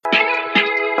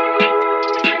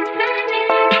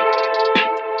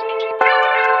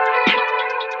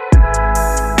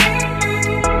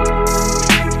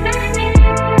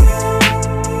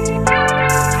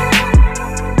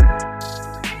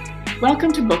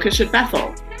Bookish at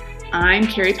Bethel. I'm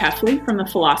Carrie Peffley from the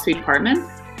Philosophy Department.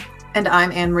 And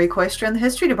I'm Anne Marie Koistra in the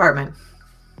History Department.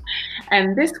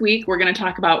 And this week we're going to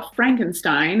talk about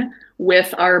Frankenstein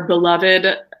with our beloved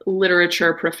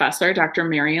literature professor, Dr.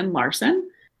 Marian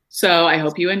Larson. So I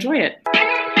hope you enjoy it.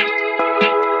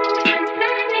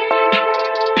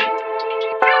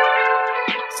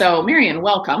 So Marian,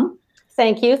 welcome.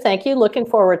 Thank you. Thank you. Looking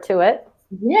forward to it.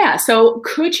 Yeah. So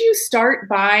could you start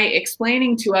by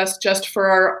explaining to us, just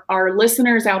for our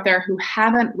listeners out there who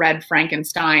haven't read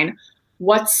Frankenstein,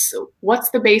 what's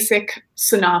the basic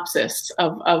synopsis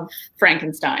of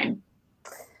Frankenstein?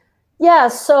 Yeah,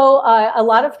 so a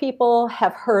lot of people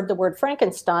have heard the word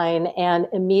Frankenstein and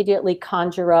immediately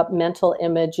conjure up mental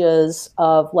images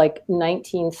of like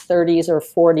 1930s or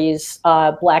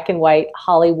 40s black and white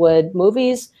Hollywood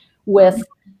movies with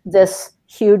this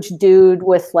huge dude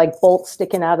with like bolts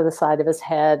sticking out of the side of his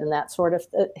head and that sort of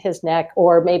his neck,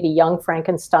 or maybe Young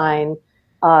Frankenstein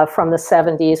from the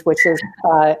 70s, which is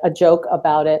a joke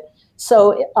about it.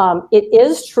 So it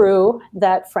is true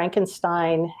that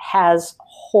Frankenstein has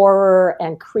horror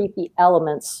and creepy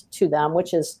elements to them,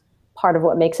 which is part of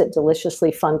what makes it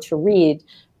deliciously fun to read.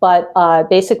 But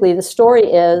basically the story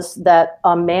is that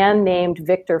a man named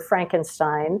Victor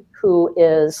Frankenstein, who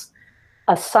is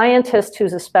a scientist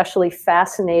who's especially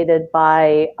fascinated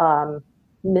by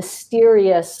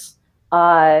mysterious,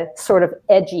 sort of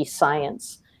edgy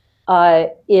science,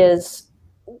 is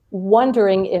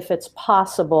wondering if it's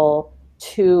possible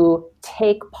to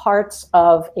take parts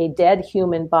of a dead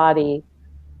human body,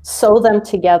 sew them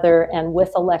together, and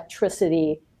with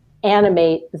electricity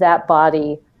animate that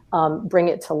body, bring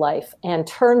it to life. And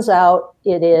turns out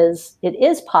it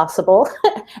is possible.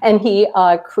 And he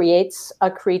creates a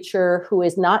creature who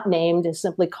is not named, is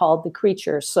simply called the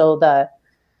creature. So the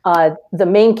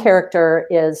main character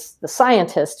is the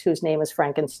scientist, whose name is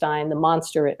Frankenstein. The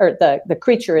monster, or the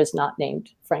creature, is not named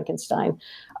Frankenstein.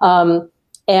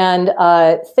 And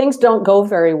things don't go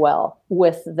very well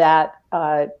with that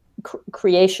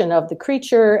creation of the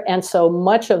creature. And so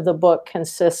much of the book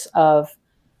consists of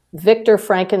Victor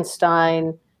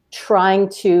Frankenstein trying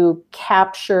to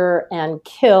capture and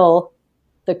kill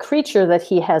the creature that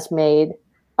he has made.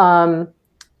 Because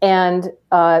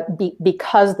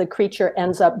the creature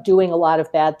ends up doing a lot of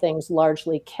bad things,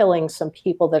 largely killing some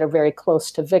people that are very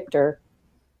close to Victor.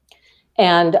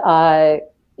 And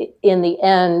in the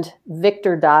end,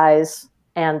 Victor dies,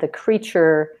 and the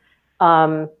creature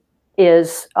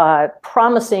is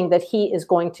promising that he is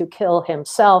going to kill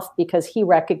himself because he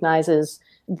recognizes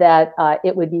that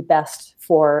it would be best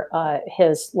for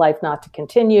his life not to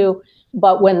continue.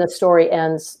 But when the story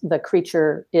ends, the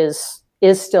creature is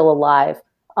still alive.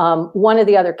 One of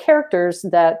the other characters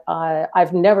that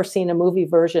I've never seen a movie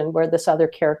version where this other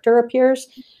character appears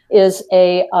is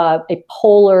a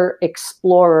polar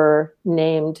explorer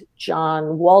named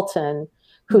John Walton,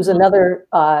 who's another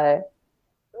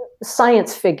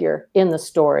science figure in the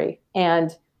story.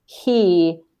 And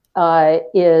he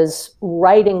is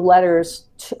writing letters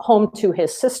home to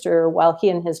his sister while he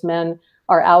and his men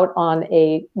are out on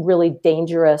a really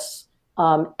dangerous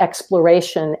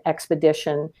exploration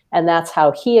expedition. And that's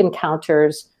how he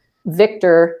encounters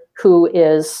Victor, who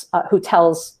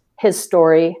tells his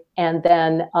story. And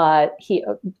then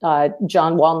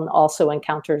John Walton also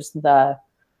encounters the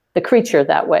creature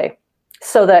that way.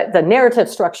 So the narrative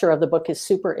structure of the book is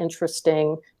super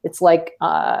interesting. It's like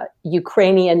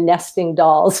Ukrainian nesting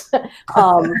dolls.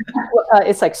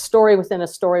 It's like story within a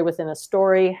story within a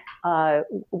story,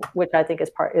 which I think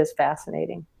is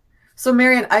fascinating. So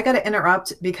Marian, I got to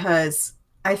interrupt because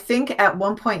I think at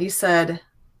one point you said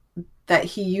that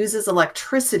he uses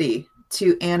electricity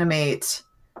to animate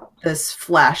this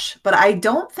flesh, but I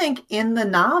don't think in the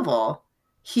novel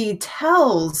he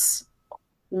tells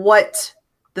what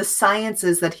the science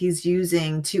is that he's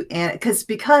using to,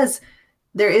 because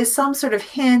there is some sort of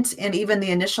hint in even the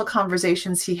initial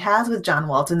conversations he has with John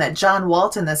Walton that John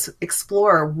Walton, this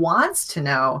explorer, wants to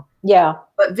know. Yeah.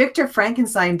 But Victor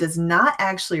Frankenstein does not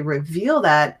actually reveal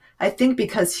that, I think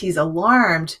because he's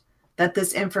alarmed that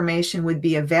this information would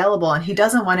be available and he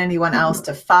doesn't want anyone else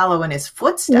to follow in his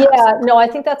footsteps. Yeah, no, I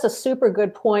think that's a super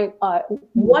good point.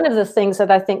 One of the things that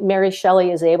I think Mary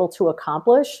Shelley is able to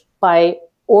accomplish by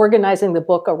organizing the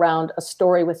book around a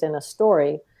story within a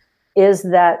story is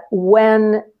that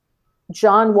when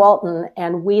John Walton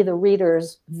and we, the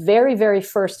readers, very, very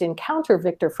first encounter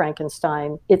Victor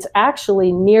Frankenstein, it's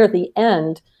actually near the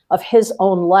end of his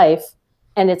own life,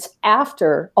 and it's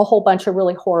after a whole bunch of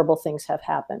really horrible things have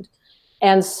happened.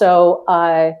 And so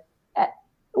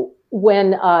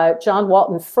when John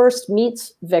Walton first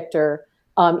meets Victor,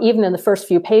 even in the first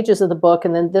few pages of the book,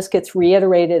 and then this gets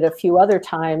reiterated a few other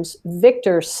times,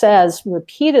 Victor says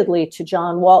repeatedly to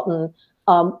John Walton,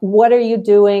 what are you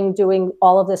doing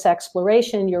all of this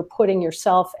exploration? You're putting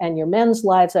yourself and your men's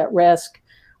lives at risk.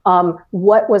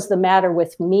 What was the matter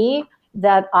with me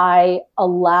that I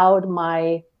allowed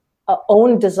my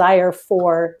own desire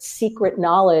for secret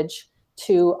knowledge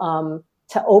to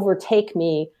overtake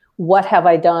me? What have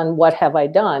I done? What have I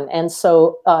done? And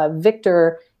so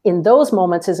Victor, in those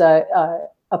moments, is a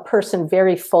person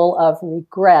very full of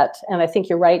regret. And I think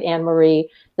you're right, Anne-Marie,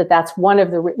 that's one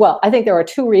of the, well, I think there are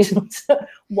two reasons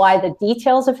why the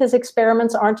details of his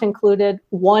experiments aren't included.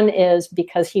 One is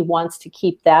because he wants to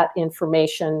keep that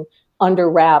information under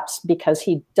wraps, because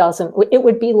he doesn't, it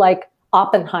would be like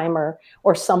Oppenheimer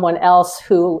or someone else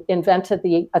who invented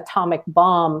the atomic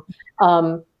bomb,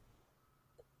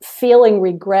 feeling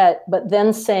regret, but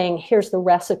then saying, here's the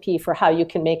recipe for how you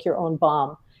can make your own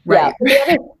bomb. Right.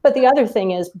 Yeah. But the other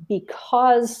thing is,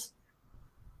 because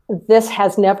this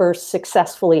has never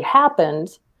successfully happened,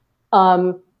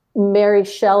 Mary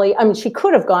Shelley, I mean, she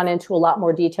could have gone into a lot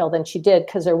more detail than she did,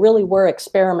 because there really were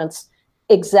experiments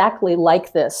exactly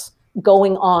like this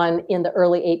going on in the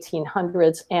early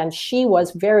 1800s. And she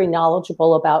was very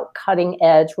knowledgeable about cutting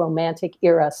edge Romantic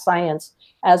era science,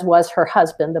 as was her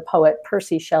husband, the poet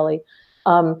Percy Shelley.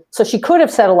 So she could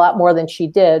have said a lot more than she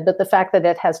did, but the fact that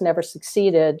it has never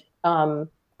succeeded,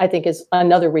 I think, is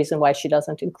another reason why she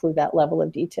doesn't include that level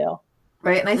of detail.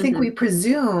 Right. And I think we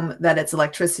presume that it's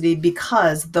electricity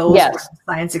because those were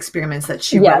science experiments that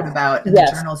she wrote about in the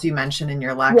journals you mentioned in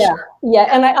your lecture. Yeah.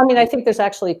 And I mean, I think there's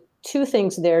actually two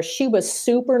things there. She was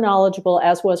super knowledgeable,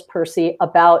 as was Percy,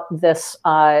 about this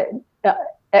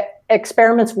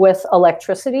experiments with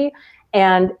electricity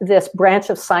and this branch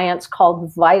of science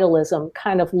called vitalism,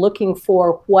 kind of looking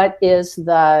for what's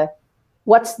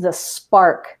the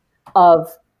spark of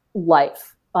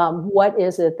life? What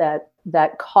is it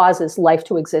that causes life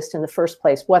to exist in the first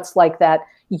place? What's like that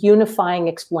unifying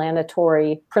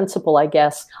explanatory principle, I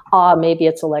guess? Maybe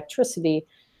it's electricity.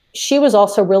 She was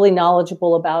also really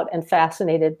knowledgeable about and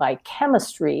fascinated by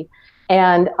chemistry.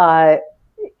 And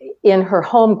in her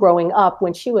home growing up,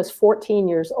 when she was 14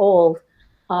 years old,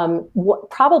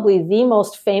 probably the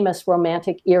most famous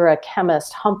Romantic era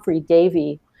chemist, Humphrey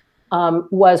Davy,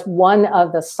 was one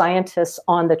of the scientists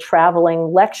on the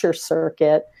traveling lecture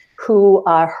circuit who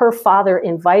her father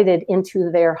invited into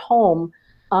their home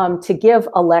to give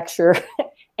a lecture.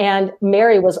 And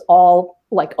Mary was all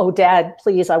like, oh, Dad,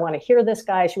 please, I want to hear this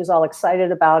guy. She was all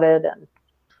excited about it.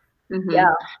 And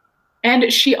yeah.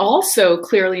 And she also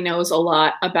clearly knows a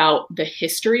lot about the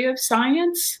history of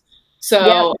science.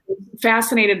 So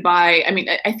fascinated by, I mean,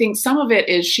 I think some of it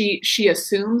is she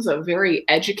assumes a very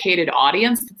educated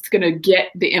audience that's going to get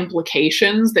the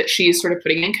implications that she's sort of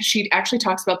putting in, because she actually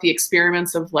talks about the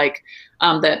experiments of like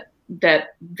that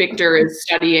Victor is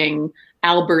studying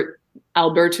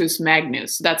Albertus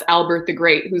Magnus. That's Albert the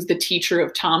Great, who's the teacher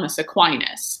of Thomas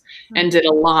Aquinas, and did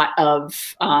a lot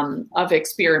of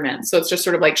experiments. So it's just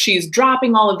sort of like she's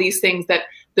dropping all of these things that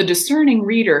the discerning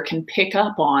reader can pick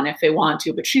up on if they want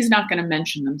to, but she's not going to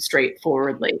mention them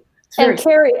straightforwardly. And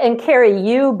Carrie,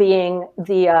 you being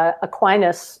the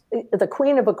Aquinas, the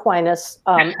Queen of Aquinas,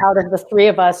 out of the three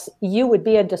of us, you would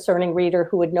be a discerning reader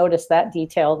who would notice that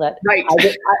detail. That right.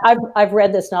 I've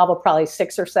read this novel probably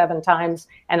 6 or 7 times,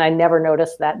 and I never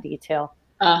noticed that detail.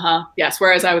 Yes.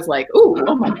 Whereas I was like,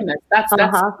 oh my goodness, that's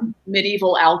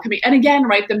medieval alchemy. And again,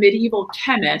 right, the medieval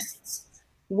chemists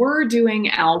were doing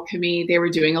alchemy. They were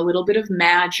doing a little bit of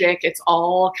magic. It's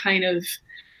all kind of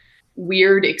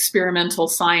weird experimental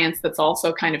science that's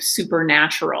also kind of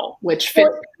supernatural, which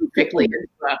fits perfectly into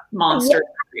a monster.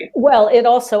 Well, it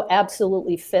also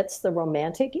absolutely fits the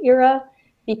Romantic era,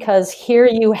 because here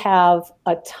you have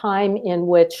a time in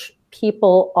which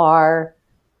people are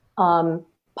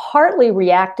partly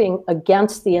reacting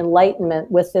against the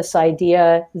Enlightenment with this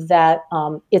idea that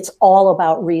it's all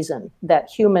about reason, that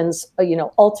humans,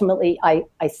 ultimately, I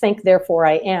think, therefore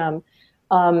I am.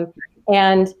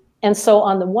 And so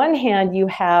on the one hand, you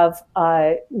have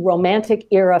Romantic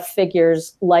era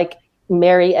figures like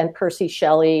Mary and Percy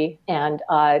Shelley and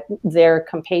their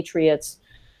compatriots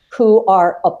who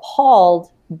are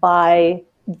appalled by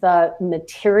the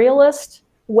materialist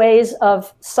ways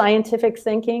of scientific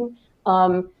thinking.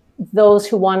 Those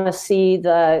who want to see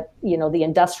the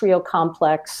industrial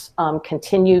complex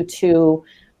continue to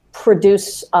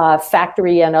produce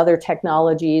factory and other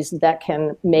technologies that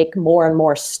can make more and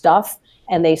more stuff.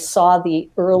 And they saw the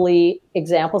early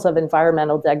examples of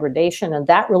environmental degradation, and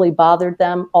that really bothered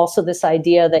them. Also, this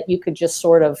idea that you could just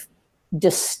sort of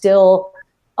distill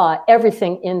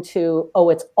everything into, oh,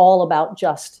 it's all about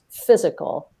just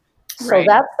physical. So Right.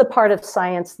 that's the part of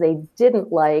science they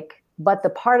didn't like, but the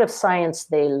part of science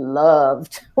they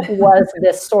loved was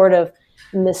this sort of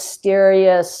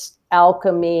mysterious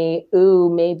alchemy. Ooh,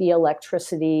 maybe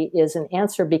electricity is an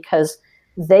answer, because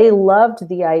they loved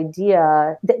the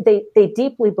idea. They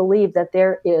deeply believe that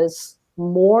there is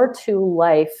more to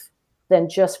life than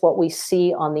just what we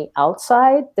see on the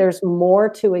outside. There's more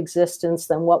to existence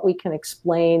than what we can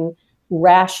explain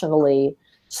rationally.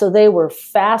 So they were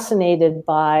fascinated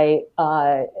by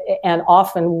and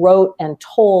often wrote and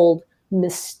told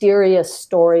mysterious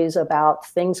stories about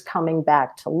things coming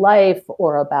back to life,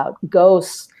 or about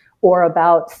ghosts, or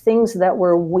about things that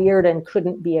were weird and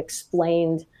couldn't be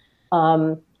explained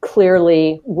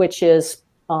clearly, which is,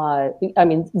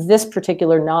 this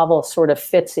particular novel sort of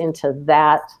fits into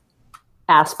that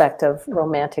aspect of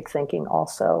romantic thinking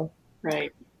also.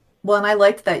 Right. Well, and I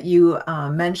liked that you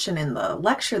mentioned in the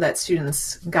lecture that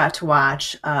students got to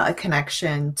watch a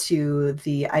connection to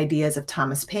the ideas of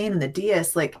Thomas Paine and the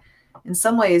deists. Like, in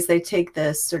some ways, they take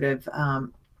this sort of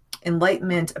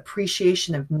Enlightenment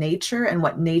appreciation of nature and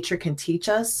what nature can teach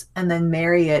us, and then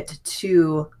marry it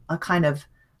to a kind of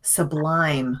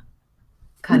sublime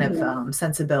kind of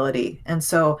sensibility. And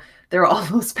so there are all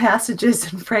those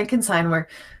passages in Frankenstein where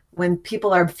when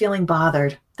people are feeling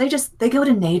bothered, they go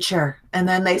to nature, and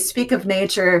then they speak of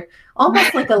nature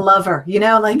almost like a lover,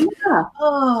 like, Yeah.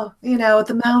 oh,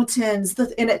 the mountains,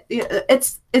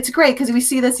 it's great, because we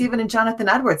see this even in Jonathan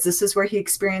Edwards. This is where he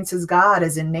experiences God,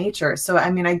 as in nature. So, I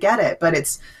mean, I get it, but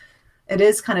it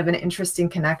is kind of an interesting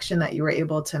connection that you were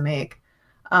able to make.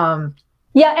 Yeah,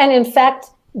 and in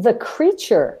fact, the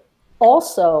creature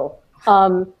also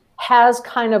has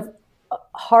kind of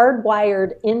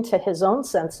hardwired into his own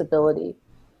sensibility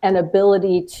an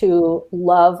ability to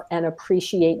love and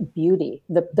appreciate beauty.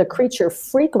 The creature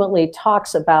frequently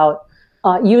talks about,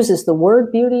 uses the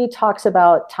word beauty, talks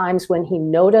about times when he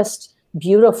noticed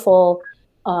beautiful,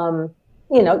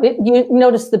 you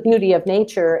notice the beauty of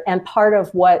nature. And part of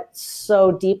what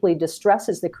so deeply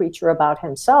distresses the creature about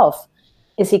himself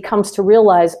is he comes to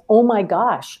realize, oh my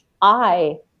gosh,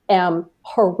 I am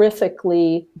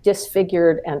horrifically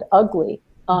disfigured and ugly.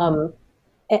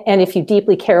 And if you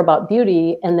deeply care about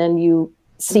beauty and then you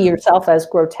see yourself as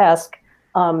grotesque,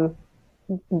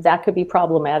 that could be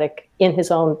problematic in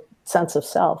his own sense of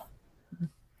self.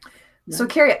 So,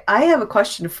 Carrie, I have a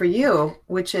question for you,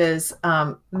 which is,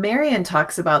 Marian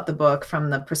talks about the book from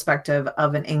the perspective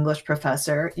of an English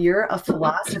professor. You're a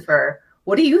philosopher.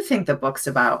 What do you think the book's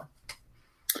about?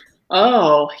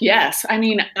 Oh, yes. I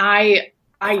mean, I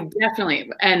definitely,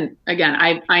 and again,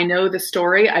 I know the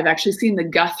story. I've actually seen the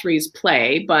Guthrie's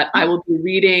play, but I will be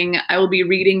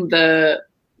reading the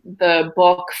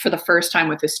book for the first time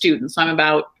with the students. So I'm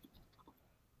about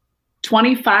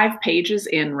 25 pages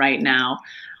in right now.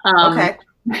 Okay.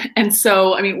 And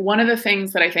so, I mean, one of the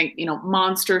things that I think,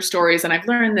 monster stories, and I've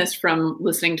learned this from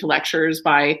listening to lectures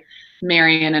by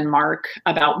Marian and Mark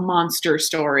about monster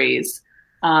stories,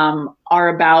 are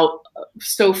about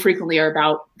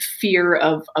fear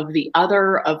of the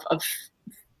other, of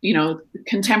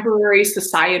contemporary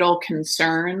societal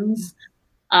concerns.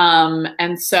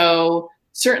 And so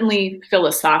certainly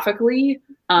philosophically,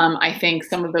 I think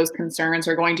some of those concerns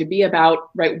are going to be about,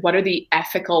 right, what are the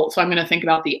ethical, so I'm going to think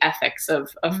about the ethics of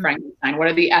Frankenstein. What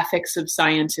are the ethics of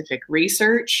scientific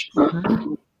research?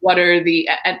 What are the,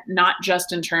 not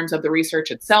just in terms of the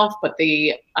research itself, but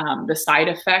the side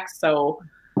effects. So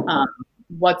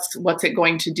what's it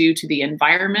going to do to the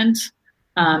environment?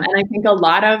 And I think a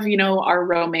lot of, our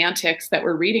romantics that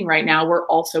we're reading right now, we're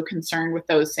also concerned with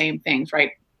those same things,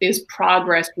 right? Is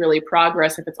progress really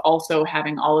progress if it's also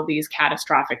having all of these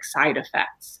catastrophic side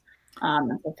effects?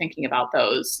 So thinking about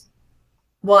those.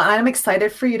 Well, I'm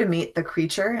excited for you to meet the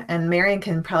creature, and Marian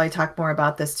can probably talk more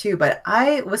about this too, but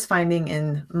I was finding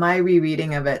in my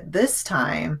rereading of it this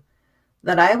time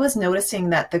that I was noticing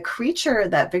that the creature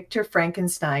that Victor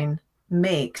Frankenstein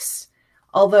makes,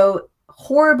 although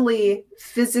horribly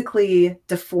physically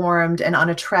deformed and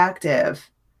unattractive,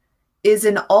 is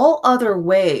in all other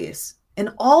ways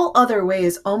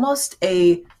almost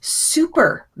a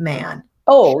Superman.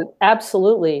 Oh,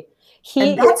 absolutely.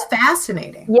 And that's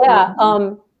fascinating. Yeah.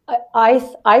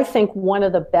 I think one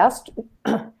of the best,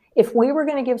 if we were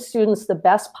going to give students the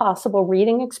best possible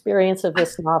reading experience of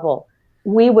this novel,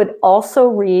 we would also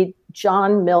read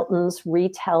John Milton's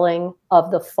retelling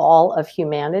of The Fall of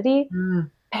Humanity,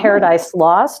 Paradise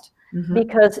Lost,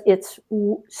 because it's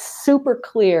super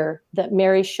clear that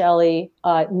Mary Shelley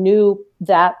knew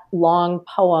that long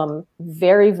poem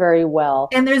very, very well.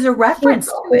 And there's a reference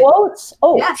to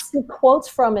it. She quotes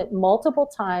from it multiple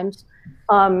times.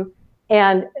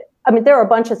 And I mean, there are a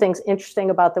bunch of things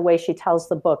interesting about the way she tells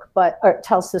the book, or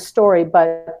tells the story.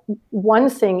 But one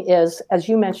thing is, as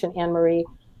you mentioned, Anne Marie,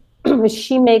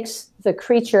 she makes the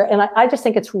creature, and I just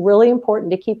think it's really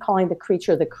important to keep calling the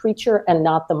creature and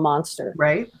not the monster.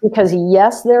 Right. Because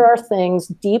yes, there are things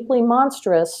deeply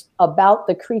monstrous about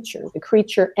the creature. The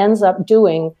creature ends up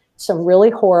doing some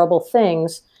really horrible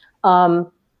things. And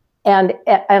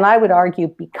I would argue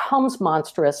becomes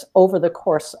monstrous over the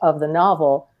course of the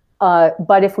novel.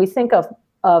 But if we think of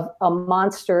a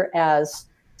monster as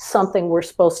something we're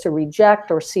supposed to reject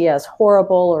or see as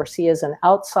horrible or see as an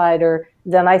outsider,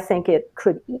 then I think it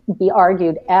could be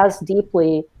argued as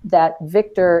deeply that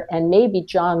Victor and maybe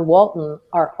John Walton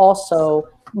are also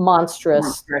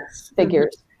monstrous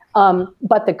figures.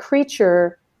 But the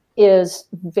creature is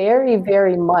very,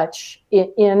 very much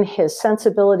in his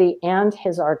sensibility and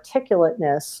his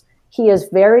articulateness. He is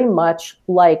very much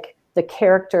like the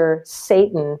character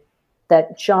Satan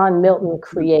that John Milton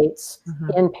creates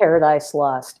in Paradise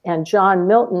Lost. And John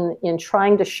Milton, in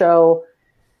trying to show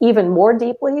even more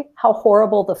deeply how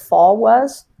horrible the fall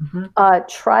was,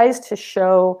 tries to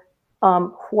show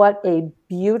what a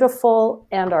beautiful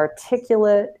and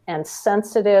articulate and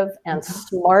sensitive and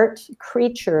smart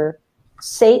creature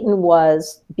Satan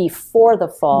was before the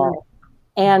fall.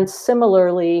 And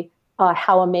similarly,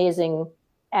 how amazing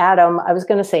Adam, I was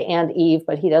going to say and Eve,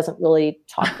 but he doesn't really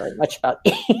talk very much about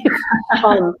Eve.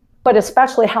 But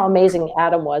especially how amazing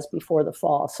Adam was before the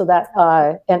fall. So that,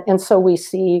 and so we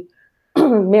see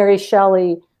Mary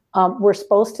Shelley, we're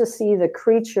supposed to see the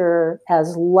creature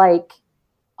as like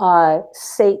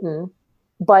Satan,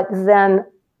 but then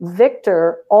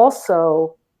Victor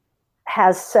also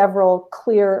has several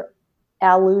clear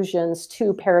allusions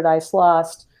to Paradise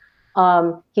Lost.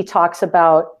 He talks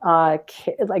about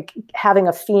like having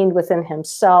a fiend within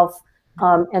himself,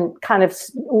 and kind of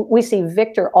we see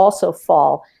Victor also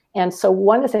fall. And so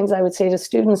one of the things I would say to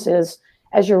students is,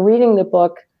 as you're reading the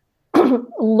book,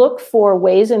 look for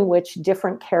ways in which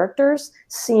different characters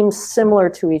seem similar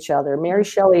to each other. Mary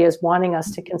Shelley is wanting us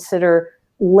to consider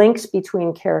links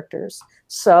between characters.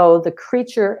 So the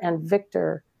creature and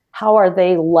Victor, how are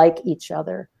they like each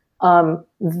other?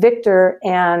 Victor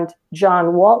and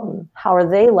John Walton, how are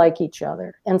they like each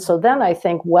other? And so then I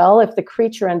think, well, if the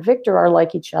creature and Victor are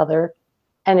like each other,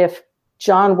 and if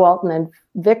John Walton and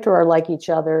Victor are like each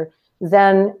other,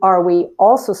 then are we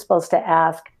also supposed to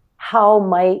ask, how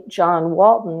might John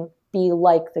Walton be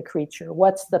like the creature?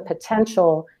 What's the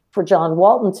potential for John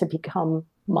Walton to become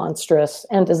monstrous?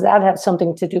 And does that have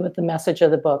something to do with the message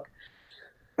of the book?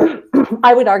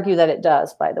 I would argue that it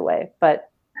does, by the way,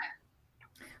 but.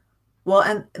 Well,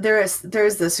 and there's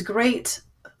this great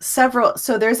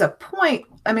so there's a point,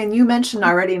 I mean, you mentioned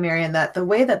already, Marian, that the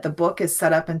way that the book is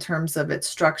set up in terms of its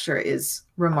structure is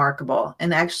remarkable.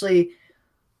 And actually,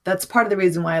 that's part of the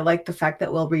reason why I like the fact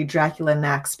that we'll read Dracula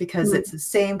next, because it's the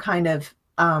same kind of,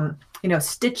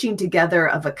 stitching together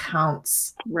of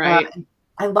accounts. Right.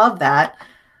 I love that.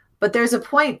 But there's a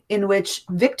point in which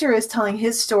Victor is telling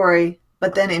his story,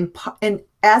 but then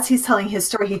as he's telling his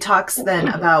story, he talks then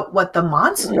about what the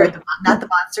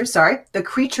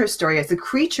creature story is. The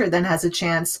creature then has a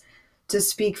chance to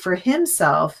speak for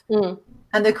himself.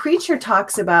 And the creature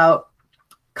talks about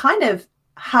kind of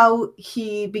how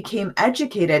he became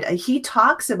educated. He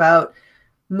talks about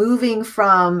moving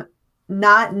from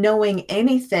not knowing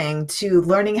anything to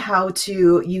learning how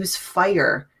to use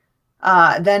fire.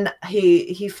 Then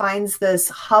he finds this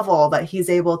hovel that he's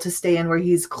able to stay in where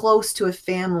he's close to a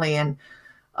family. And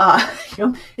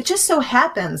it just so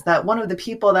happens that one of the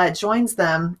people that joins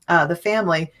them, the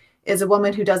family, is a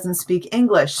woman who doesn't speak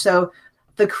English. So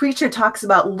the creature talks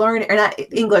about learning, or not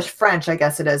English, French, I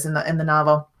guess it is in the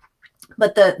novel.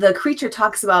 But the creature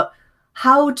talks about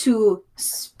how to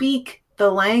speak the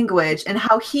language and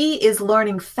how he is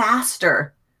learning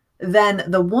faster than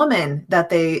the woman that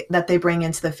they bring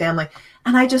into the family.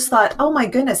 And I just thought, oh my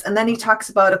goodness. And then he talks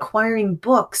about acquiring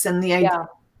books and the idea. Yeah.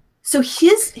 So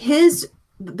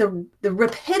the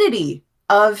rapidity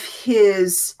of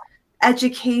his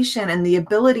education and the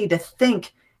ability to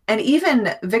think, and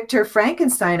even Victor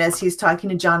Frankenstein, as he's talking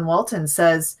to John Walton,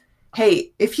 says,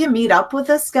 hey, if you meet up with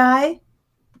this guy,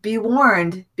 be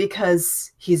warned,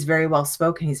 because he's very well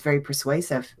spoken. He's very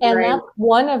persuasive. And that's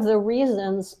one of the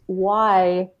reasons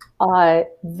why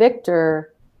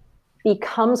Victor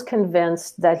becomes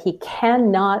convinced that he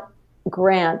cannot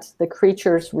grant the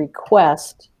creature's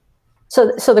request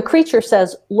So the creature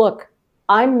says, look,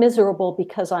 I'm miserable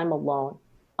because I'm alone.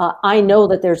 I know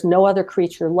that there's no other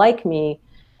creature like me.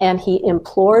 And he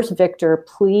implores Victor,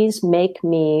 please make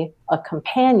me a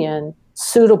companion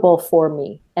suitable for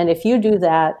me. And if you do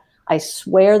that, I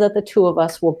swear that the two of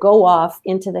us will go off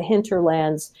into the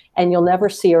hinterlands and you'll never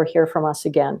see or hear from us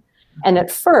again. And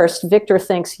at first, Victor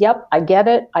thinks, yep, I get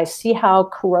it. I see how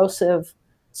corrosive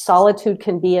solitude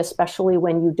can be, especially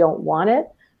when you don't want it.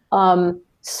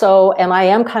 And I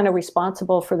am kind of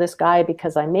responsible for this guy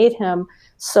because I made him.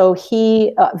 So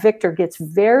Victor gets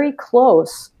very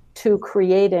close to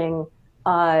creating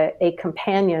a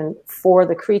companion for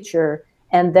the creature,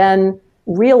 and then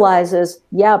realizes,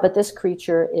 yeah, but this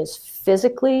creature is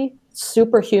physically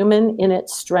superhuman in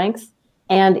its strength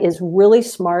and is really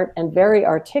smart and very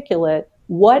articulate.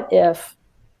 What if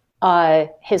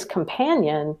his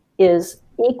companion is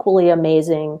equally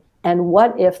amazing? And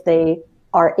what if they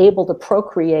are able to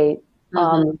procreate?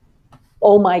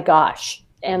 Oh my gosh.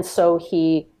 And so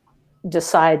he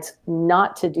decides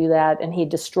not to do that, and he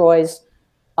destroys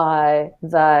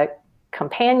the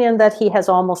companion that he has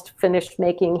almost finished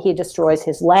making. He destroys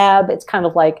his lab. It's kind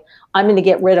of like, I'm going to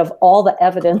get rid of all the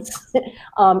evidence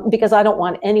because I don't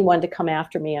want anyone to come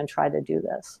after me and try to do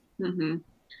this.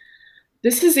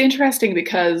 This is interesting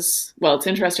because, well, it's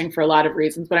interesting for a lot of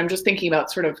reasons, but I'm just thinking about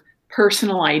sort of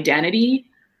personal identity,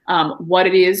 what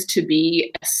it is to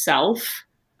be a self.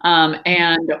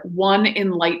 And one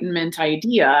Enlightenment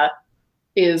idea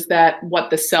is that what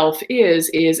the self is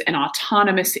an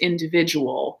autonomous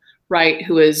individual, right,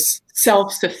 who is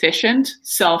self-sufficient,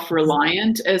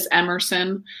 self-reliant, as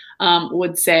Emerson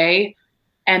would say.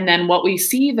 And then what we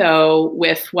see, though,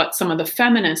 with what some of the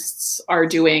feminists are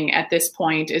doing at this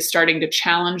point is starting to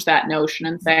challenge that notion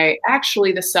and say,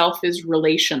 actually, the self is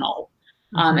relational.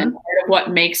 And part of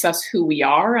what makes us who we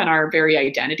are and our very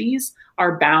identities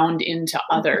are bound into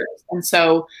others. And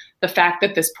so the fact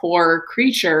that this poor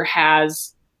creature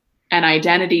has an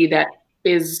identity that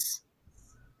is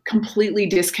completely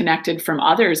disconnected from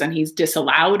others and he's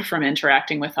disallowed from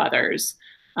interacting with others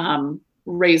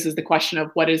raises the question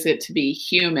of what is it to be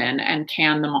human, and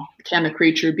can the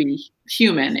creature be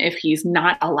human if he's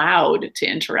not allowed to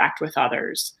interact with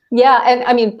others? Yeah, and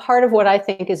I mean, part of what I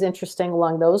think is interesting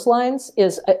along those lines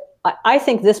is I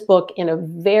think this book, in a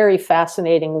very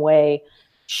fascinating way,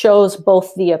 shows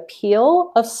both the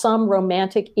appeal of some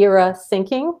Romantic era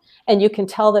thinking, and you can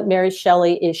tell that Mary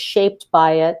Shelley is shaped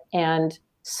by it and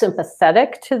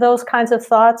sympathetic to those kinds of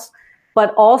thoughts,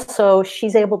 but also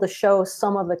she's able to show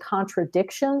some of the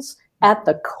contradictions at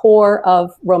the core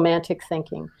of Romantic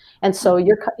thinking. And so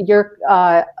your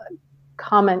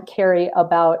comment, Carrie,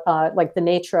 about like the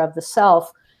nature of the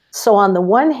self. So on the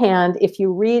one hand, if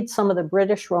you read some of the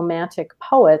British Romantic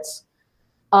poets,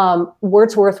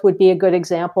 Wordsworth would be a good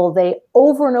example. They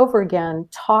over and over again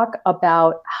talk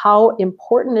about how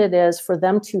important it is for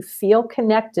them to feel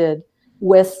connected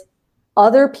with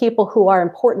other people who are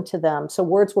important to them. So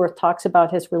Wordsworth talks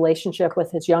about his relationship with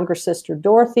his younger sister,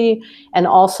 Dorothy, and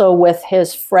also with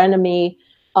his frenemy,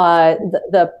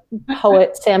 the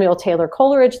poet Samuel Taylor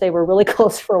Coleridge. They were really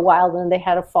close for a while, then they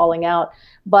had a falling out.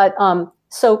 But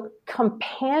so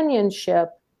companionship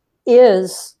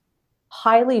is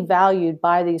highly valued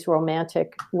by these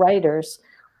Romantic writers.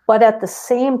 But at the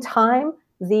same time,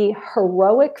 the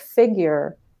heroic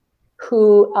figure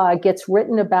who gets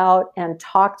written about and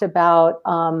talked about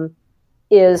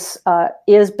is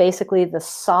basically the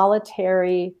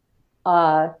solitary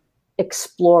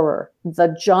explorer,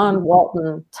 the John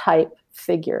Walton type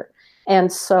figure.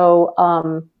 And so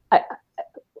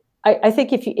I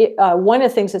think one of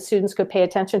the things that students could pay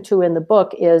attention to in the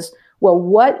book is, well,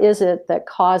 what is it that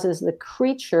causes the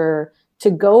creature to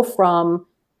go from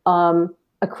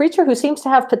a creature who seems to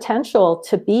have potential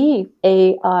to be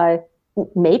a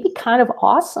maybe kind of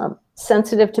awesome,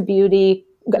 sensitive to beauty,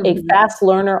 a fast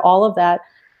learner, all of that.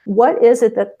 What is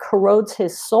it that corrodes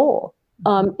his soul?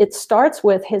 It starts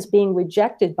with his being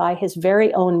rejected by his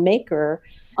very own maker.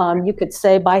 You could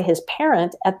say by his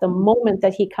parent at the moment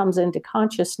that he comes into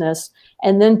consciousness,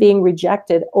 and then being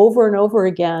rejected over and over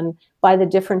again by the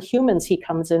different humans he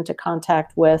comes into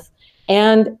contact with.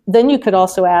 And then you could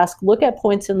also ask, look at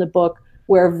points in the book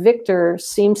where Victor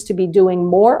seems to be doing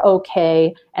more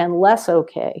okay and less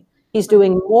okay. He's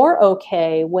doing more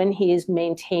okay when he is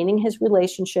maintaining his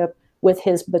relationship with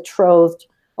his betrothed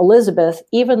Elizabeth,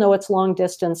 even though it's long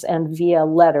distance and via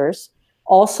letters.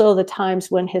 Also the times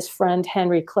when his friend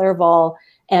Henry Clerval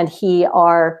and he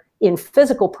are in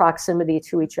physical proximity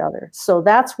to each other. So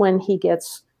that's when he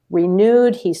gets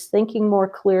renewed. He's thinking more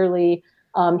clearly.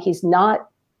 He's not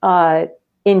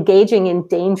engaging in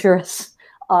dangerous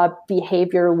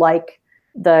behavior like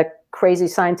the crazy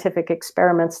scientific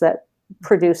experiments that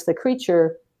produce the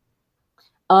creature.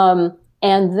 And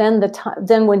then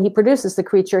then when he produces the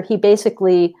creature, he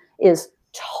basically is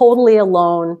totally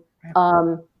alone,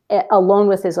 alone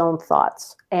with his own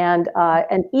thoughts. And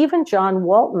even John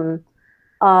Walton,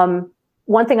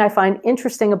 one thing I find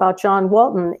interesting about John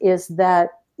Walton is that,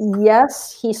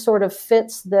 yes, he sort of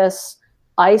fits this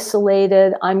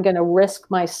isolated, I'm going to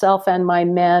risk myself and my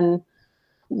men,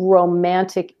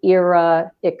 romantic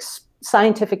era,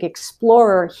 scientific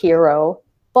explorer hero,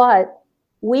 but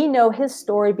we know his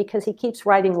story because he keeps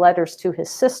writing letters to his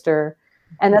sister.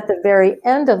 And at the very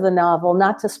end of the novel,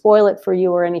 not to spoil it for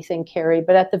you or anything, Carrie,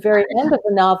 but at the very end of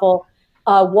the novel,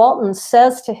 Walton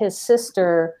says to his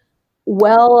sister,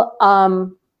 well,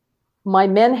 my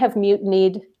men have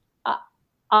mutinied.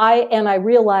 I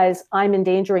realize I'm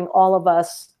endangering all of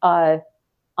us.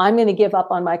 I'm going to give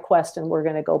up on my quest and we're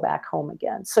going to go back home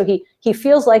again. So he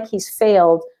feels like he's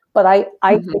failed, but I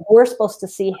think we're supposed to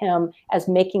see him as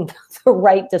making the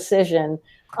right decision.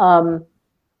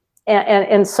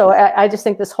 And so I just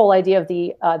think this whole idea of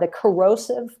the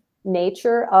corrosive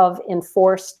nature of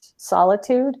enforced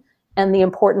solitude and the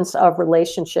importance of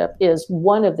relationship is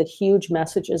one of the huge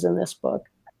messages in this book.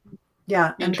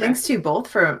 Yeah, and thanks to you both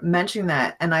for mentioning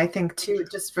that. And I think too,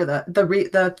 just for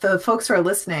the folks who are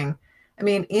listening, I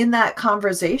mean, in that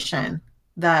conversation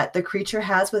that the creature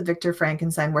has with Victor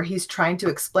Frankenstein, where he's trying to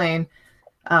explain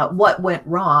what went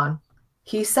wrong,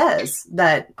 he says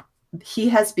that he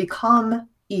has become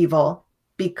evil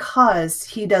because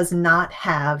he does not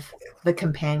have the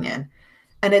companion.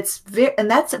 And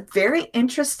that's a very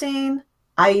interesting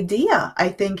idea, I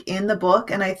think, in the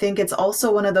book. And I think it's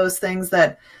also one of those things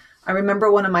that I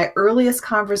remember one of my earliest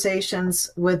conversations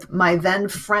with my then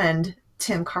friend,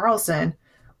 Tim Carlson,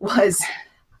 was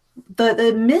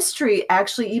the mystery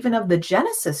actually even of the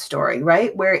Genesis story,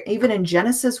 right? Where even in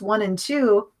Genesis 1 and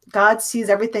 2, God sees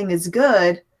everything as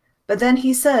good, but then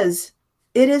he says,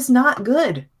 it is not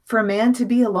good for a man to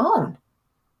be alone.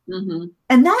 Mm-hmm.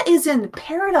 And that is in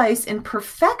paradise in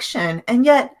perfection. And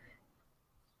yet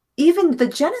even the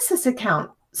Genesis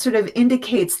account sort of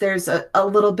indicates there's a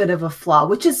little bit of a flaw,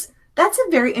 that's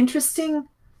a very interesting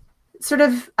sort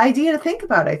of idea to think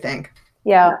about, I think.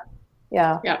 Yeah.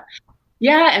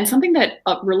 And something that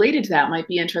related to that might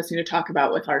be interesting to talk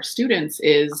about with our students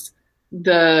is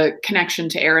the connection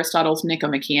to Aristotle's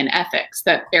Nicomachean Ethics,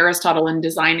 that Aristotle, in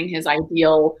designing his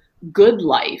ideal good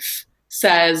life,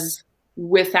 says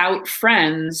without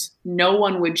friends, no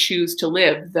one would choose to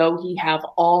live, though he have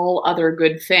all other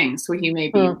good things. So he may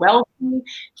be wealthy,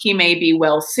 he may be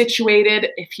well situated.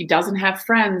 If he doesn't have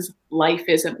friends, life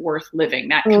isn't worth living.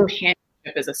 That companionship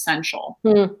is essential.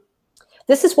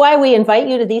 This is why we invite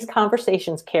you to these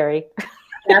conversations, Carrie.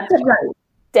 That's right.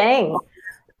 Dang.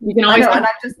 You can always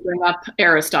bring up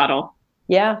Aristotle.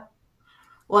 Yeah.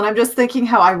 Well, and I'm just thinking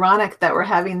how ironic that we're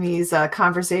having these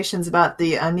conversations about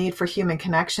the need for human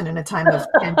connection in a time of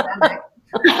pandemic.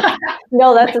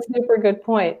 No, that's a super good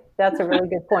point. That's a really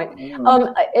good point.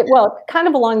 Well, kind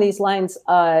of along these lines,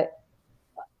 well,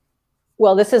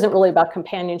 this isn't really about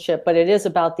companionship, but it is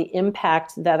about the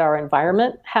impact that our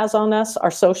environment has on us,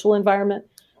 our social environment.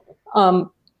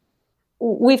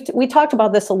 We talked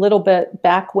about this a little bit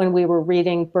back when we were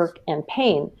reading Burke and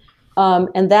Payne.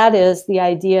 And that is the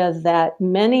idea that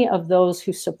many of those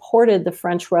who supported the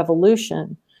French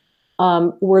Revolution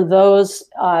were those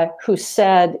who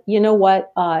said, you know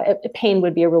what, Payne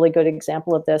would be a really good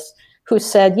example of this, who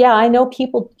said, yeah, I know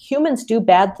humans do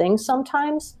bad things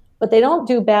sometimes, but they don't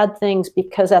do bad things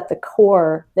because at the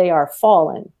core they are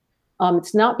fallen.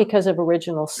 It's not because of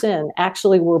original sin.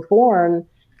 Actually, we're born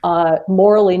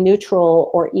morally neutral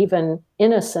or even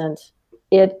innocent.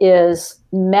 It is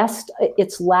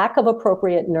it's lack of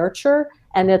appropriate nurture,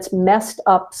 and it's messed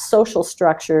up social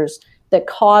structures that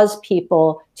cause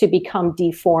people to become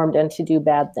deformed and to do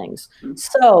bad things.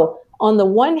 So on the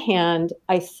one hand,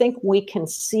 I think we can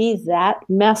see that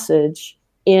message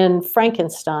in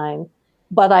Frankenstein,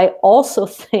 but I also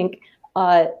think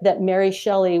that Mary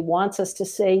Shelley wants us to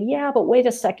say, yeah, but wait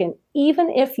a second, even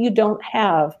if you don't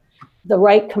have the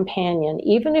right companion,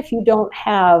 even if you don't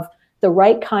have the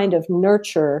right kind of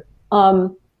nurture,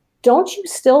 don't you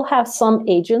still have some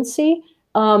agency?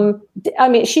 I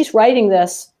mean, she's writing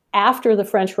this after the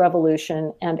French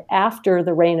Revolution and after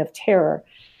the Reign of Terror.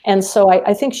 And so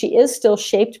I think she is still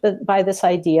shaped by this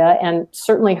idea, and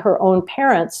certainly her own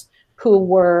parents, who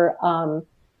were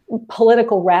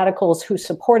political radicals who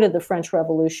supported the French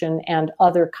Revolution and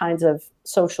other kinds of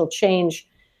social change,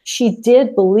 she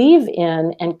did believe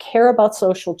in and care about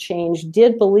social change,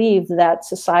 did believe that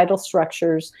societal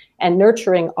structures and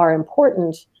nurturing are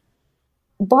important.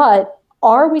 But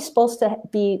are we supposed to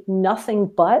be nothing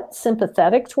but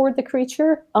sympathetic toward the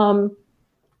creature?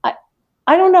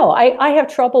 I don't know. I have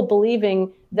trouble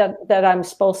believing that I'm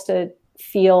supposed to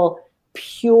feel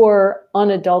pure,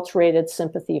 unadulterated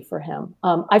sympathy for him.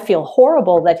 I feel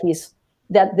horrible that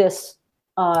this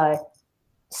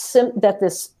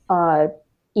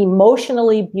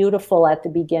emotionally beautiful at the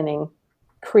beginning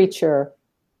creature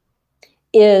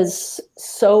is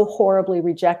so horribly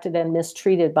rejected and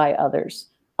mistreated by others.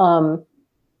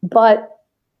 But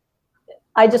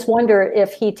I just wonder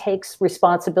if he takes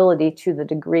responsibility to the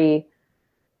degree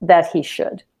that he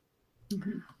should.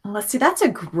 Well, see, that's a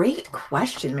great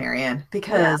question, Marianne,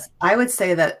 because I would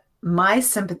say that my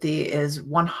sympathy is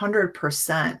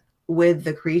 100% with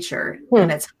the creature.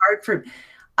 And it's hard for,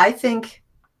 I think,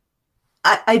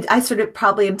 I sort of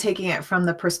probably am taking it from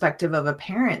the perspective of a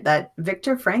parent that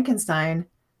Victor Frankenstein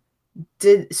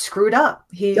screwed up.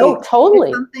 He totally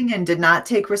did something and did not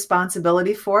take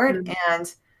responsibility for it.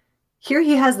 And here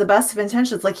he has the best of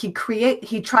intentions. Like he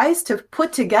tries to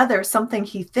put together something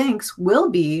he thinks will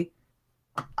be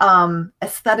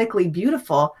aesthetically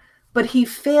beautiful, but he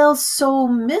fails so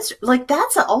like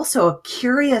that's also a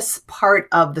curious part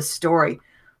of the story.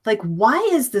 Like, why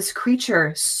is this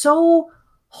creature so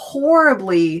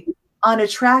horribly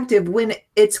unattractive when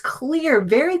it's clear,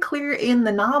 very clear in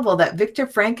the novel that Victor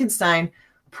Frankenstein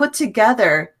put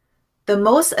together the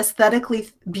most aesthetically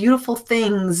beautiful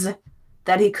things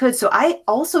that he could? So I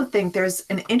also think there's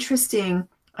an interesting,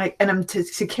 and I'm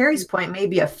to Carrie's point,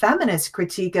 maybe a feminist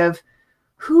critique of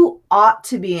who ought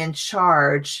to be in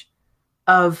charge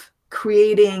of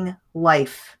creating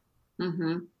life.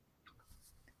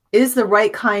 Is the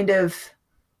right kind of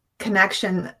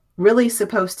connection really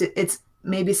it's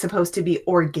maybe supposed to be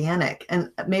organic?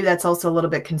 And maybe that's also a little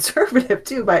bit conservative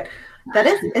too, but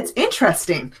it's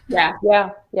interesting. Yeah.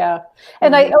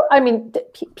 And I mean,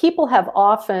 people have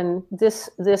often, this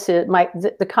is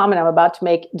the comment I'm about to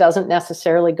make doesn't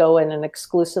necessarily go in an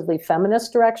exclusively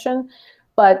feminist direction,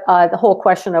 but the whole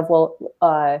question of, well,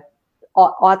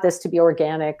 ought this to be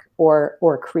organic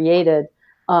or created?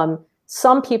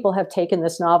 Some people have taken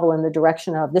this novel in the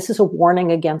direction of, this is a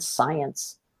warning against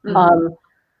science.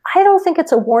 I don't think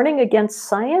it's a warning against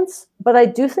science, but I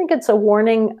do think it's a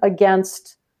warning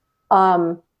against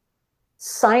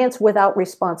science without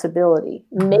responsibility,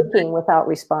 making without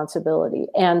responsibility.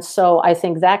 And so I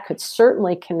think that could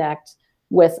certainly connect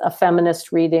with a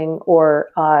feminist reading, or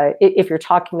if you're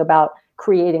talking about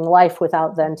creating life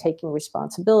without then taking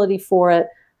responsibility for it.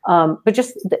 But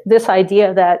just this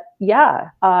idea that,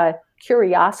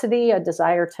 curiosity, a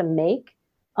desire to make,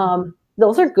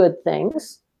 those are good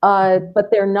things, but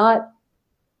they're not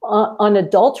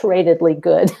unadulteratedly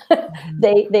good.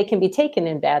 They can be taken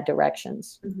in bad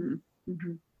directions.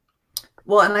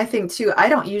 Well, and I think too, I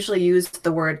don't usually use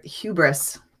the word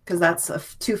hubris because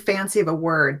that's too fancy of a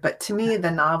word. But to me, the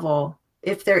novel,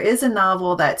 if there is a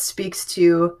novel that speaks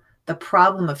to the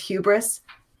problem of hubris,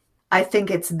 I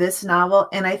think it's this novel.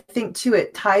 And I think too,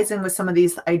 it ties in with some of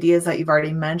these ideas that you've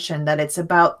already mentioned, that it's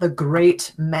about the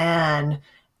great man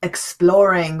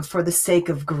exploring for the sake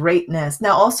of greatness.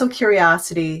 Now, also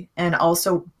curiosity and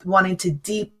also wanting to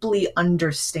deeply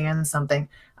understand something.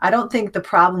 I don't think the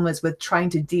problem is with trying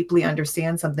to deeply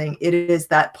understand something. It is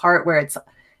that part where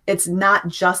it's not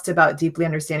just about deeply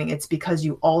understanding. It's because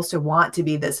you also want to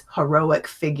be this heroic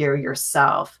figure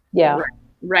yourself. Yeah.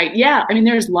 Right. Yeah. I mean,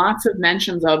 there's lots of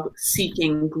mentions of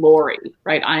seeking glory,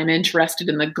 right? I'm interested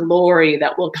in the glory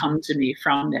that will come to me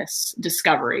from this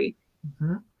discovery.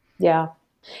 Yeah.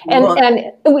 And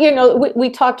you know, we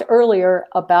talked earlier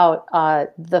about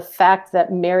the fact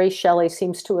that Mary Shelley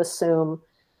seems to assume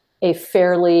a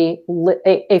fairly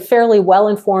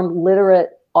well-informed, literate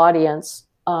audience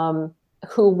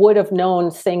who would have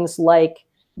known things like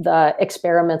the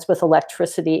experiments with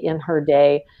electricity in her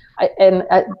day.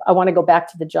 I want to go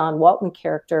back to the John Walton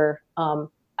character.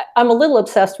 I'm a little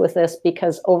obsessed with this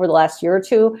because over the last year or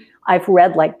two, I've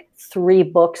read like 3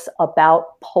 books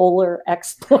about polar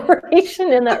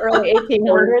exploration in the early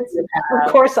 1800s.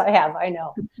 Of course I have, I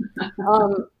know.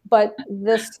 But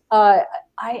this, I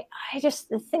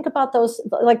just think about those,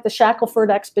 like the Shackelford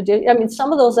expedition. I mean,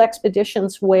 some of those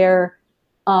expeditions where,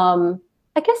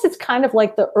 I guess it's kind of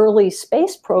like the early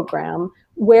space program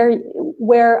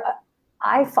where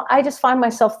I just find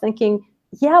myself thinking,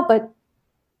 yeah, but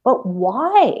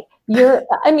why?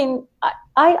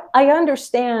 I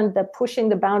understand that pushing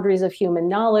the boundaries of human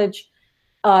knowledge,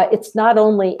 it's not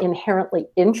only inherently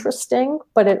interesting,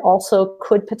 but it also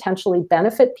could potentially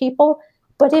benefit people.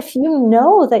 But if you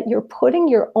know that you're putting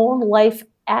your own life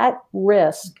at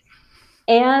risk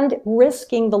and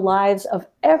risking the lives of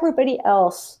everybody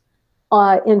else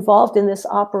involved in this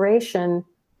operation,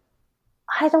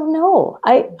 I don't know.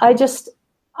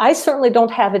 I certainly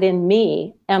don't have it in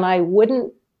me, and I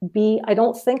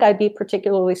don't think I'd be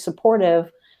particularly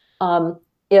supportive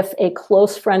if a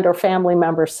close friend or family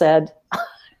member said,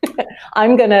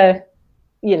 I'm going to,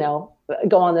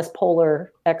 go on this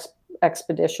polar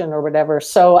expedition or whatever.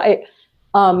 So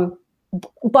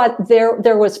but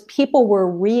there was, people were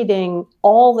reading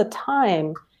all the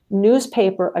time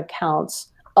newspaper accounts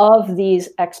of these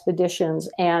expeditions,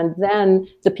 and then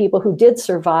the people who did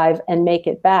survive and make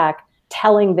it back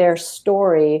telling their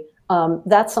story.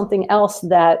 That's something else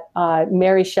that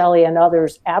Mary Shelley and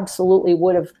others absolutely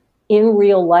would have, in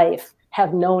real life,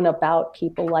 have known about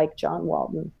people like John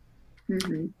Walton.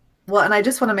 Mm-hmm. Well, and I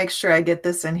just want to make sure I get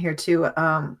this in here too.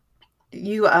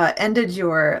 You ended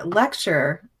your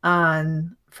lecture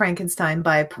on Frankenstein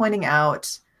by pointing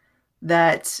out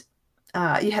that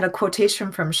you had a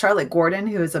quotation from Charlotte Gordon,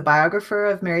 who is a biographer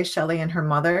of Mary Shelley and her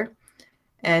mother.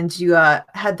 And you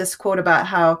had this quote about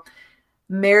how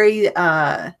Mary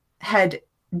had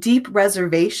deep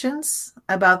reservations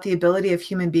about the ability of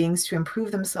human beings to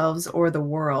improve themselves or the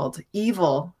world.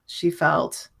 Evil, she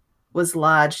felt, was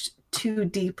lodged too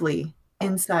deeply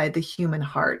inside the human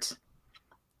heart.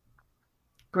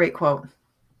 Great quote.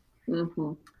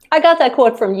 Mm-hmm. I got that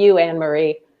quote from you, Anne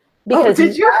Marie. Because,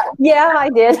 did you? Yeah, I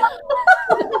did.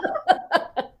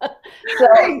 So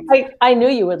I knew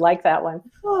you would like that one.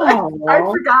 Oh, I'd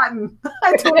forgotten.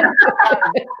 I totally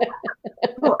forgot.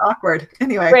 Oh, awkward.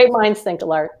 Anyway. Great minds think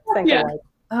alike.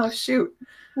 Oh, shoot.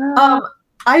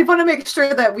 I want to make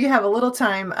sure that we have a little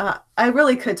time. I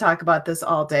really could talk about this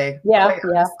all day. Yeah.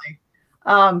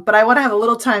 But I want to have a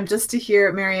little time just to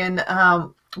hear, Marion,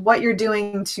 what you're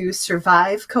doing to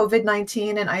survive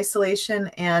COVID-19 and isolation,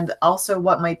 and also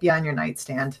what might be on your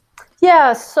nightstand.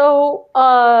 Yeah. So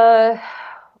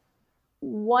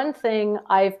one thing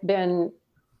I've been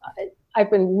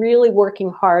really working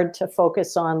hard to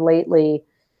focus on lately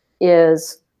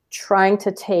is trying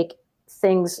to take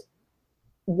things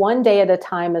one day at a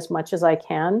time as much as I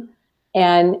can.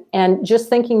 And just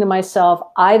thinking to myself,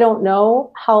 I don't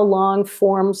know how long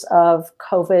forms of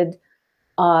COVID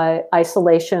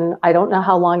isolation, I don't know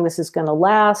how long this is going to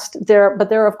last. But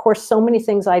there are, of course, so many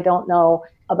things I don't know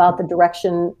about the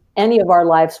direction any of our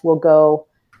lives will go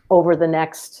over the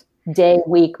next day,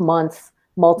 week, month,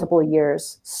 multiple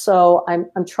years. So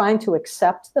I'm trying to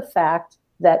accept the fact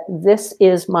that this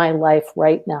is my life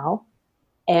right now,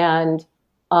 and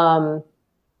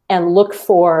look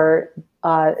for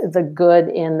the good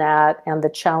in that and the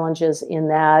challenges in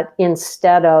that,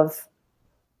 instead of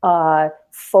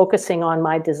focusing on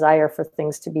my desire for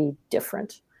things to be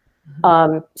different.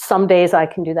 Mm-hmm. Some days I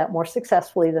can do that more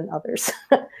successfully than others.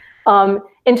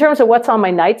 In terms of what's on my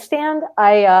nightstand,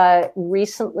 I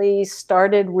recently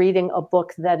started reading a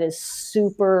book that is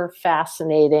super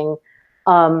fascinating.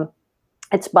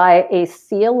 It's by a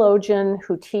theologian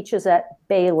who teaches at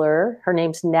Baylor. Her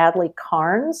name's Natalie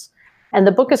Carnes. And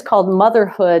the book is called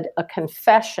Motherhood, A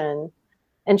Confession.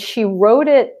 And she wrote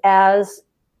it as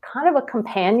kind of a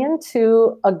companion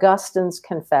to Augustine's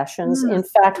Confessions. In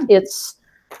fact, it's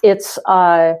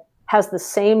has the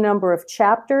same number of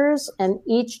chapters, and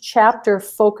each chapter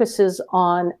focuses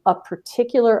on a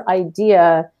particular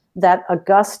idea that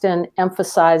Augustine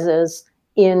emphasizes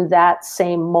in that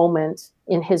same moment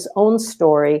in his own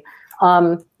story.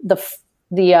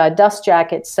 The dust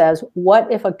jacket says,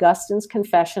 "What if Augustine's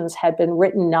Confessions had been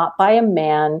written not by a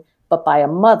man, but by a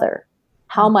mother?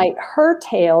 How might her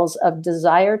tales of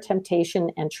desire,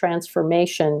 temptation, and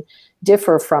transformation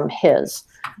differ from his?"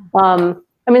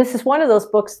 This is one of those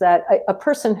books that a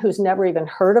person who's never even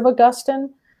heard of Augustine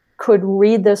could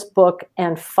read this book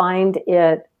and find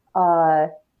it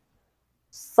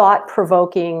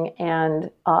thought-provoking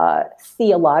and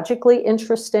theologically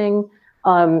interesting.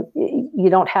 You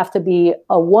don't have to be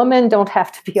a woman, don't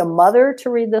have to be a mother to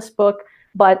read this book.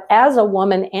 But as a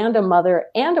woman and a mother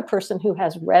and a person who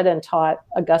has read and taught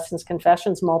Augustine's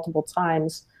Confessions multiple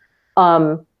times,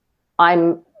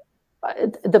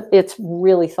 it's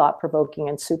really thought-provoking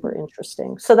and super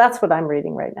interesting. So that's what I'm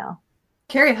reading right now.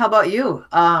 Carrie, how about you?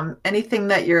 Anything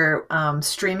that you're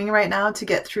streaming right now to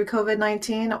get through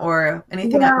COVID-19, or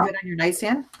anything good on your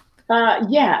nightstand?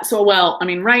 So,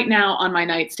 right now on my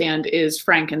nightstand is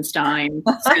Frankenstein,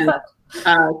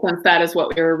 since that is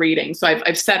what we were reading. So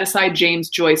I've set aside James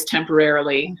Joyce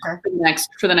temporarily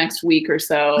for the next week or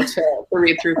so to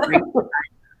read through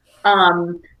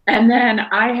Frankenstein. And then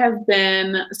I have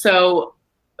been, so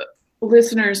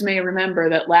listeners may remember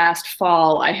that last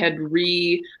fall I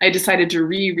decided to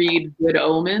reread Good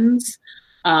Omens.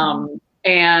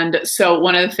 And so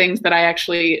one of the things that I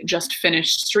actually just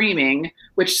finished streaming,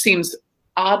 which seems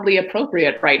oddly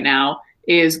appropriate right now,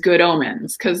 is Good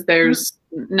Omens, because there's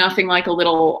nothing like a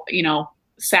little,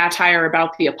 satire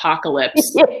about the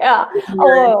apocalypse. Yeah.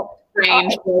 Oh,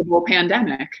 strange global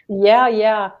pandemic.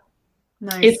 Yeah.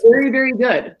 Nice. It's very, very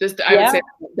good. I would say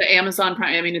the Amazon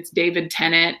Prime. I mean, it's David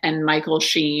Tennant and Michael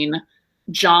Sheen.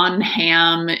 John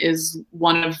Hamm is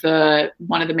one of the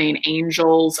main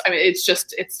angels. I mean,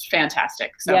 it's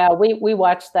fantastic. So. Yeah, we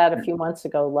watched that a few months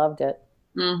ago. Loved it.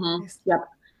 Mm-hmm. Yep.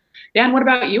 Yeah. And what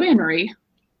about you, Anne Marie?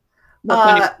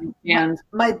 My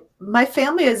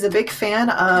family is a big fan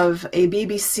of a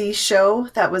BBC show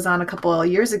that was on a couple of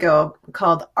years ago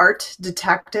called Art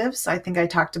Detectives. I think I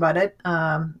talked about it,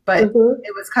 but it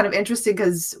was kind of interesting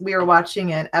because we were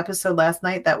watching an episode last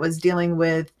night that was dealing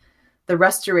with the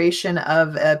restoration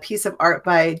of a piece of art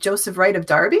by Joseph Wright of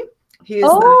Derby. He is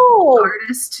the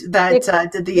artist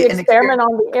that did the experiment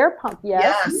on the air pump.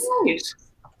 Yes. Nice.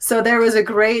 So there was a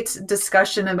great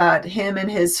discussion about him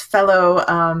and his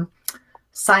fellow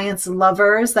science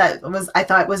lovers I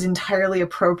thought was entirely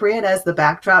appropriate as the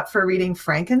backdrop for reading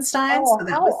Frankenstein. Oh, so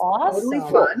that was awesome.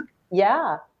 totally fun.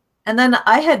 Yeah. And then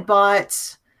I had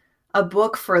bought a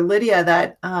book for Lydia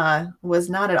that was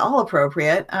not at all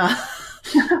appropriate.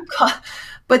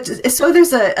 But so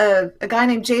there's a guy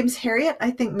named James Herriot. I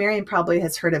think Marion probably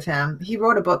has heard of him. He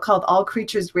wrote a book called All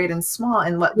Creatures Great and Small.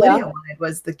 And what Lydia wanted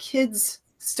was the kids'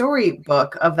 story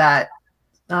book of that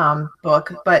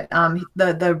book. But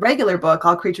the regular book,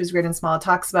 All Creatures Great and Small,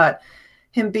 talks about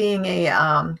him being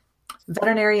a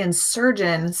veterinarian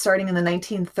surgeon starting in the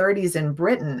 1930s in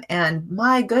Britain. And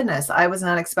my goodness, I was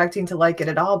not expecting to like it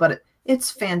at all, but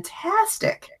it's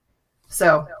fantastic.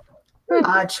 So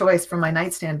odd choice for my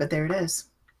nightstand, but there it is.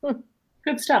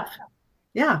 Good stuff.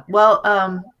 Yeah. Well,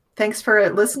 thanks for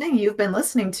listening. You've been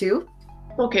listening to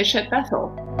Bookish at Bethel.